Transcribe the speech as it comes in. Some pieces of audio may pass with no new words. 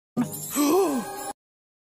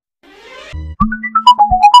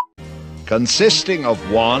consisting of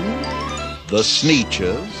 1, the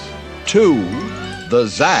Sneetches, 2, the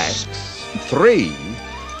Zacks, 3,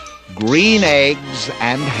 green eggs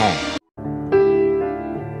and ham.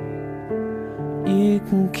 You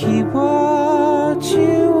can keep what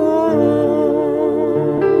you want.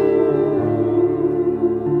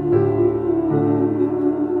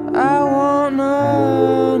 I want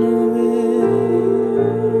none of it.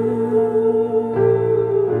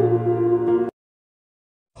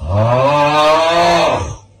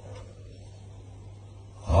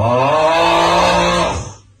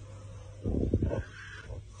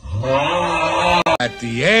 At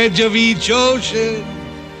the edge of each ocean,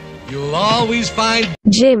 you'll always find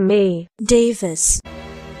Jimmy Davis.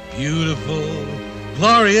 beautiful,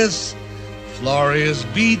 glorious, glorious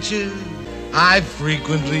beaches. I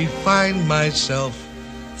frequently find myself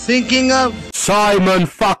thinking of Simon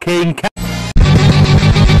fucking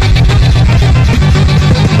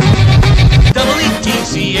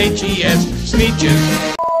W-E-T-C-H-E-S,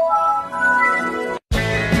 Sneetches.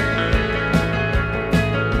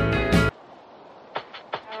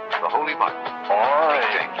 The holy button. Orange.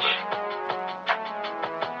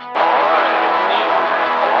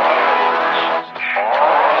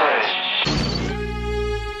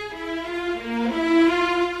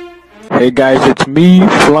 Hey guys, it's me,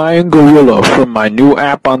 Flying Gorilla, from my new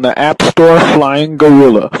app on the App Store, Flying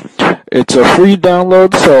Gorilla. It's a free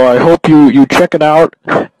download, so I hope you check it out,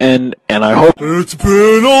 and I hope... It's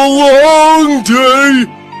been a long day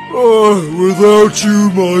without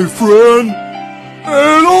you, my friend,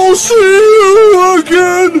 and I'll see you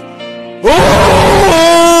again.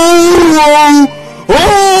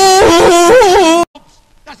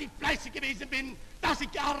 Dass ich fleißig gewesen bin, dass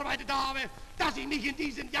ich gearbeitet habe, dass ich mich in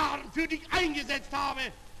diesen Jahren für dich eingesetzt habe.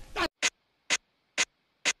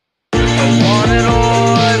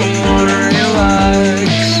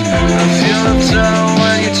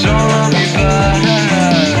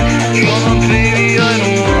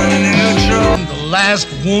 The last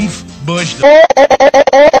woomph bush.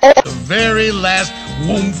 The very last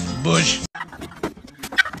woomph bush.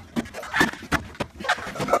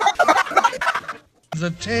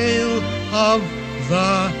 The tale of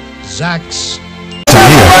the Zacks.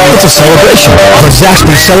 It's a celebration, the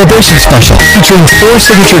Zaxby's Celebration Special, featuring 4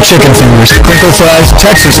 signature chicken fingers, crinkle fries,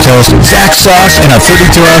 Texas toast, Zax sauce, and a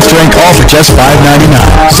 32-ounce drink, all for just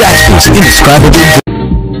 $5.99. Zaxby's, indescribably good.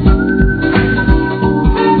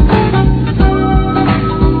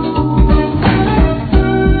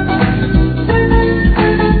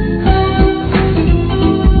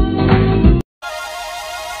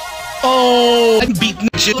 Oh, I'm beating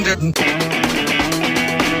children.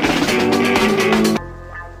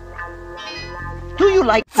 Do you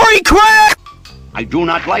like free crack? I do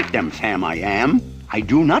not like them, Sam. I am. I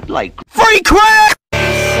do not like free crack.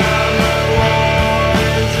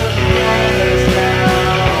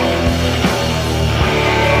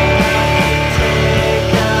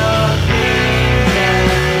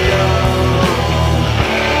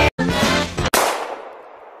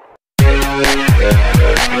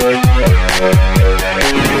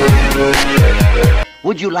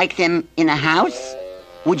 Would you like them in a house?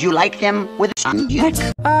 Would you like them with a subject?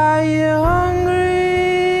 Are you hungry?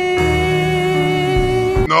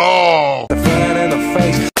 No! The fan in the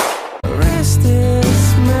face.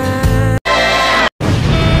 Restless man.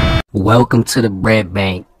 Welcome to the bread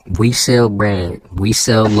bank. We sell bread. We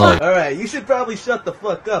sell love. Alright, you should probably shut the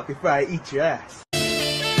fuck up before I eat your ass.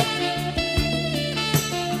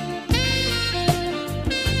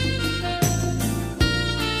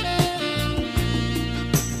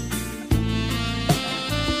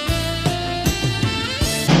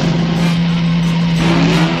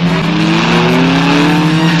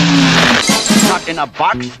 Not in a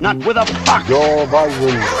box, not with a box. Go by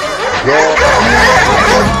wind. Go.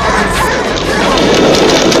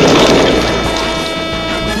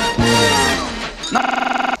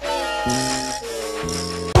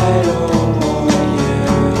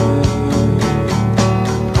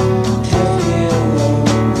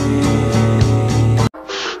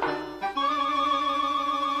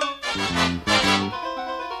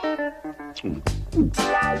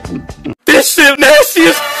 This shit nasty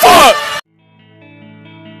as fuck!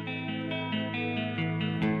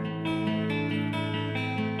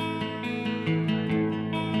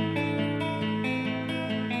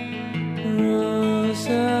 Rows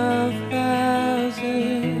of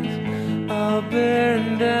houses all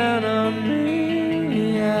bearing down on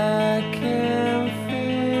me. I can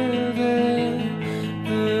feel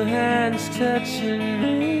the hands touching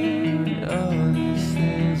me. All these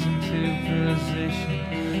things into position.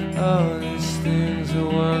 All these things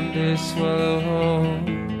will one day swallow whole.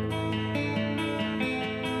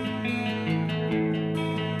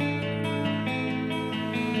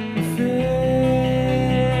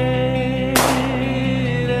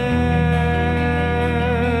 Fade out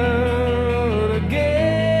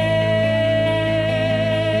again.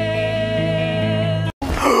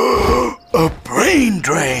 A brain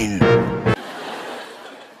drain.